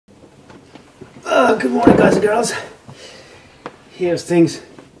Good morning, guys and girls. Here's things.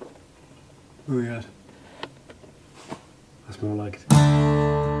 Oh my god. That's more like it.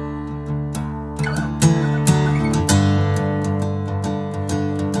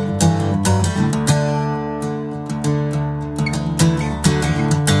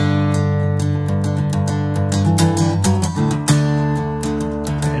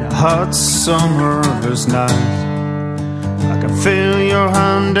 In a hot summer's night, I can feel your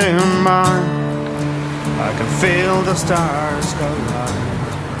hand in mine. I can feel the stars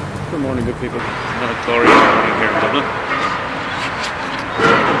align. Good morning, good people. Another glorious morning here in Dublin.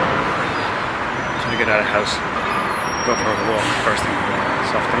 Trying to get out of the house, go for a walk first thing in the morning,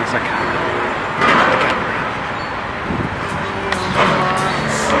 as often as I can.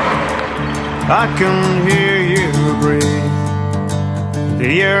 I can hear you breathe.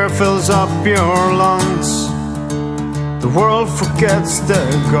 The air fills up your lungs. The world forgets the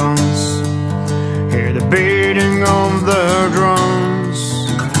guns. Hear the beating of the drums.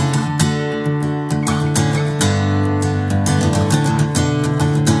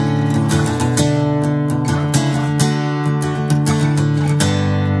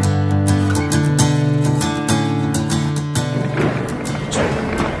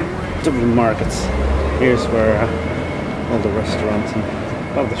 Dublin markets. Here's where all the restaurants and a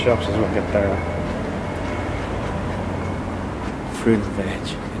lot of the shops as well get their fruit and veg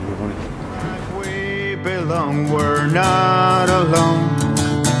in the morning. We belong, we're not alone.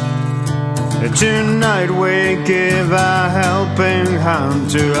 Tonight we give a helping hand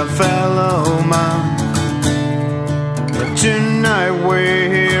to a fellow man. Tonight we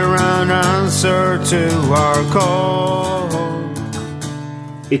hear an answer to our call.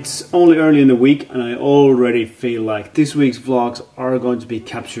 It's only early in the week and I already feel like this week's vlogs are going to be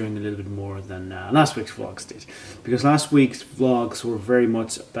capturing a little bit more than last week's vlogs did. Because last week's vlogs were very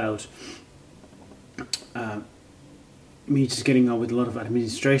much about me just getting on with a lot of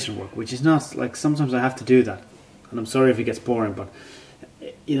administration work, which is not, like, sometimes I have to do that. And I'm sorry if it gets boring, but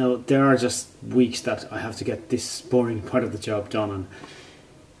you know, there are just weeks that I have to get this boring part of the job done,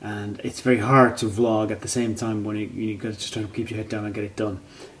 and it's very hard to vlog at the same time when you got to just try to keep your head down and get it done.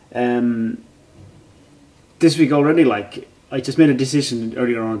 This week already, like, I just made a decision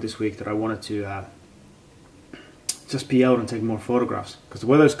earlier on this week that I wanted to just be out and take more photographs, because the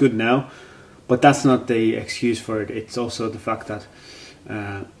weather's good now, but that's not the excuse for it. It's also the fact that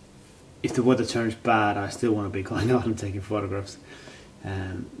if the weather turns bad, I still want to be going out and taking photographs.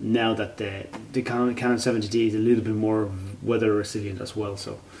 Now that the Canon 70D is a little bit more weather resilient as well,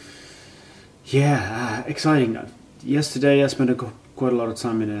 so yeah, exciting. Yesterday I spent quite a lot of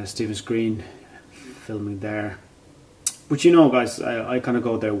time in Stephen's Green filming there, which, you know, guys, I kind of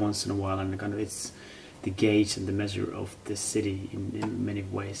go there once in a while, and kind of it's the gauge and the measure of the city in many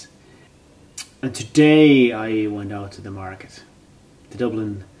ways. And today I went out to the market, the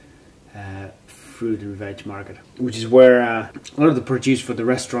Dublin fruit and veg market, which is where a lot of the produce for the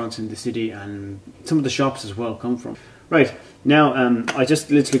restaurants in the city and some of the shops as well come from. Right, now I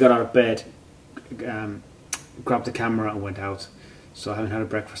just literally got out of bed, grabbed the camera and went out. So I haven't had a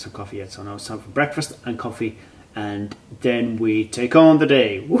breakfast and coffee yet, so now it's time for breakfast and coffee, and then we take on the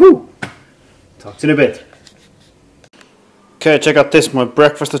day. Woohoo! Talk to you in a bit. Okay, check out this, my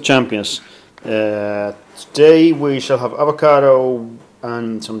breakfast of champions. Today we shall have avocado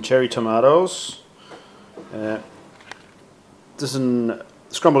and some cherry tomatoes. This is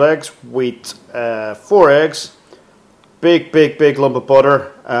scrambled eggs with 4 eggs, big lump of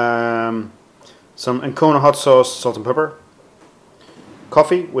butter, some Ancona hot sauce, salt and pepper,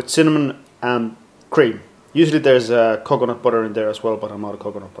 coffee with cinnamon and cream. Usually there's coconut butter in there as well, but I'm out of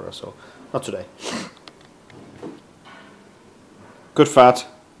coconut butter, so not today. Good fat,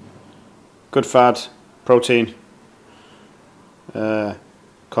 protein,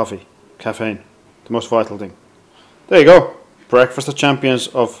 coffee, caffeine, the most vital thing. There you go, breakfast of champions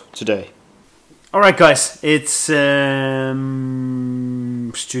of today. Alright guys, it's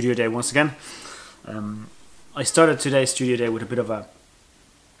studio day once again. I started today's studio day with a bit of a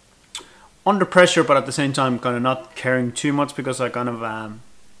under pressure, but at the same time kind of not caring too much, because I kind of I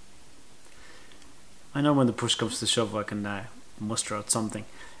know when the push comes to shove I can muster out something,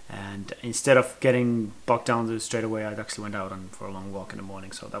 and instead of getting bogged down to it straight away, I actually went out for a long walk in the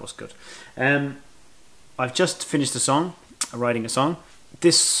morning, so that was good. I've just finished a song, writing a song.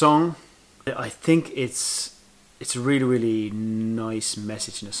 This song, I think it's a really nice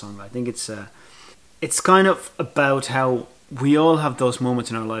message in the song. I think it's kind of about how we all have those moments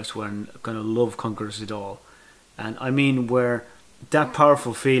in our lives when kind of love conquers it all, and I mean where that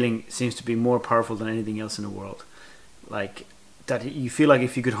powerful feeling seems to be more powerful than anything else in the world. Like that you feel like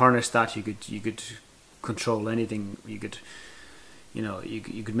if you could harness that, you could control anything. You could,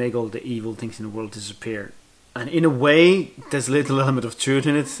 you could make all the evil things in the world disappear. And in a way, there's a little element of truth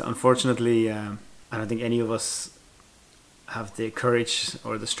in it. Unfortunately, I don't think any of us have the courage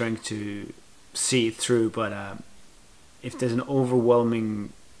or the strength to see it through. But if there's an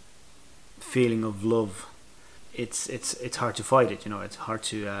overwhelming feeling of love, it's hard to fight it. It's hard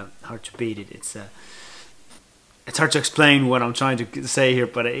to beat it. It's hard to explain what I'm trying to say here,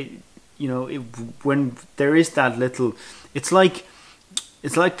 but when there is that little, it's like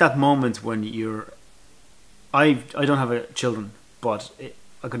that moment when I don't have children, but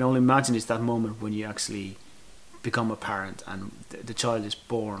I can only imagine it's that moment when you actually become a parent and the child is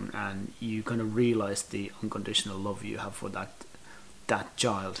born, and you kind of realize the unconditional love you have for that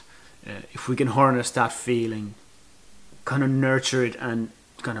child. If we can harness that feeling, kind of nurture it, and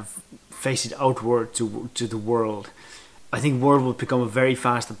kind of face it outward to the world, I think the world will become a very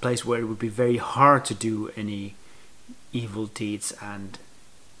fast place where it would be very hard to do any evil deeds. And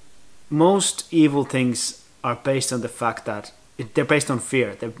most evil things are based on the fact that they're based on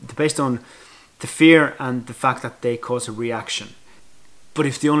fear. They're based on the fear and the fact that they cause a reaction. But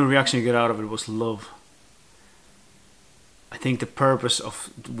if the only reaction you get out of it was love, I think the purpose of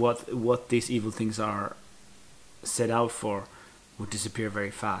what these evil things are set out for would disappear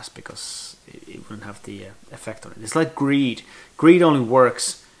very fast, because it wouldn't have the effect on it. It's like greed. Greed only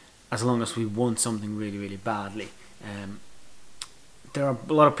works as long as we want something really, really badly. There are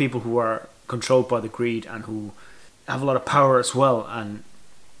a lot of people who are controlled by the greed and who have a lot of power as well,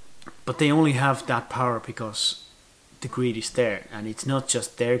 but they only have that power because the greed is there. And it's not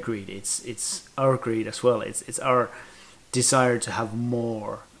just their greed, it's our greed as well. It's our desire to have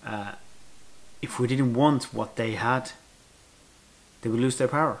more. If we didn't want what they had, they would lose their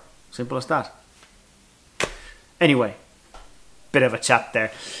power. Simple as that. Anyway, bit of a chat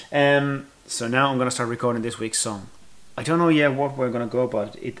there. So now I'm going to start recording this week's song. I don't know yet what we're going to go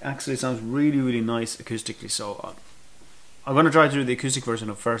about. It actually sounds really, really nice acoustically, so I'm going to try to do the acoustic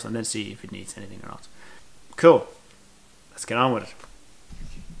version of first and then see if it needs anything or not. Cool. Let's get on with it.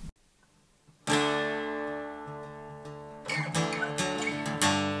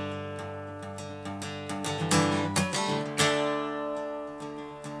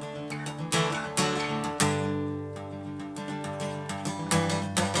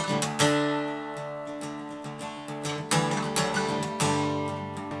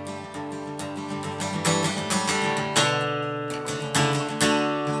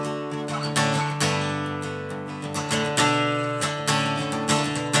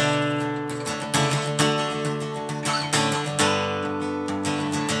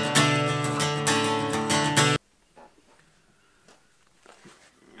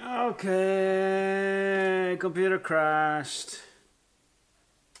 Okay, computer crashed.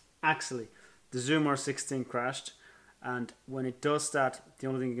 Actually, the Zoom R16 crashed, and when it does that, the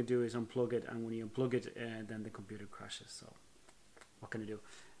only thing you can do is unplug it, and when you unplug it, then the computer crashes. So, what can I do?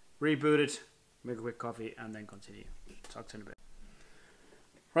 Reboot it, make a quick coffee, and then continue. Talk to you in a bit.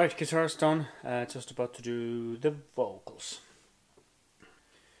 Right, guitar's done. Just about to do the vocals.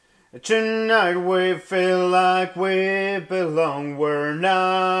 Tonight we feel like we belong, we're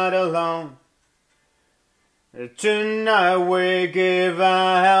not alone. Tonight we give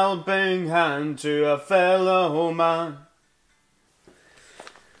a helping hand to a fellow man.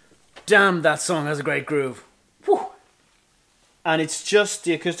 Damn, that song has a great groove. Whew. And it's just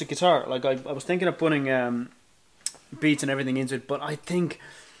the acoustic guitar. Like I was thinking of putting beats and everything into it, but I think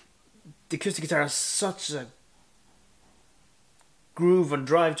the acoustic guitar has such a groove and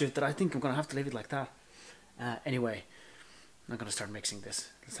drive to it that I think I'm going to have to leave it like that. Anyway, I'm going to start mixing this.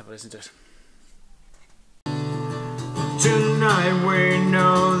 Let's have a listen to it. Tonight we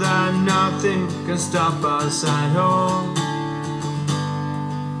know that nothing can stop us at all.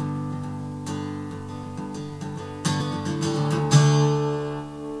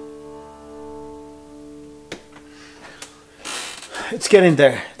 It's getting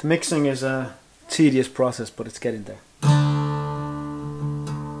there. The mixing is a tedious process, but it's getting there.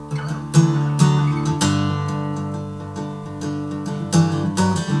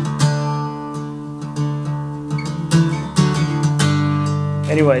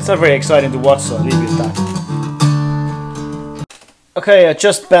 Anyway, it's not very exciting to watch, so I'll leave you at that. Okay, I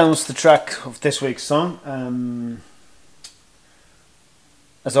just bounced the track of this week's song.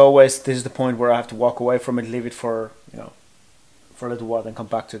 As always, this is the point where I have to walk away from it, leave it for for a little while, then come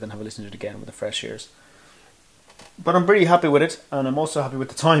back to it and have a listen to it again with the fresh ears. But I'm pretty happy with it, and I'm also happy with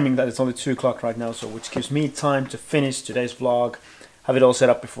the timing that it's only 2 o'clock right now, so which gives me time to finish today's vlog, have it all set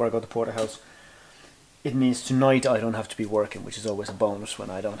up before I go to Porterhouse. it means tonight I don't have to be working, which is always a bonus when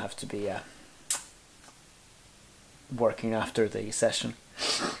I don't have to be working after the session.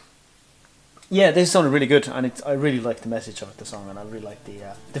 Yeah, this sounded really good, and I really like the message of the song, and I really like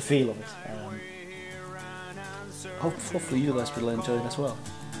the feel of it. Hopefully you guys will enjoy it as well.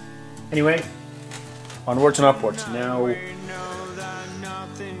 Anyway, onwards and upwards. Now,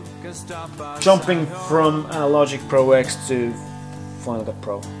 jumping from Logic Pro X to Final Cut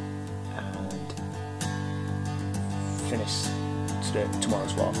Pro, and finish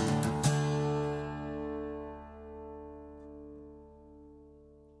tomorrow's vlog.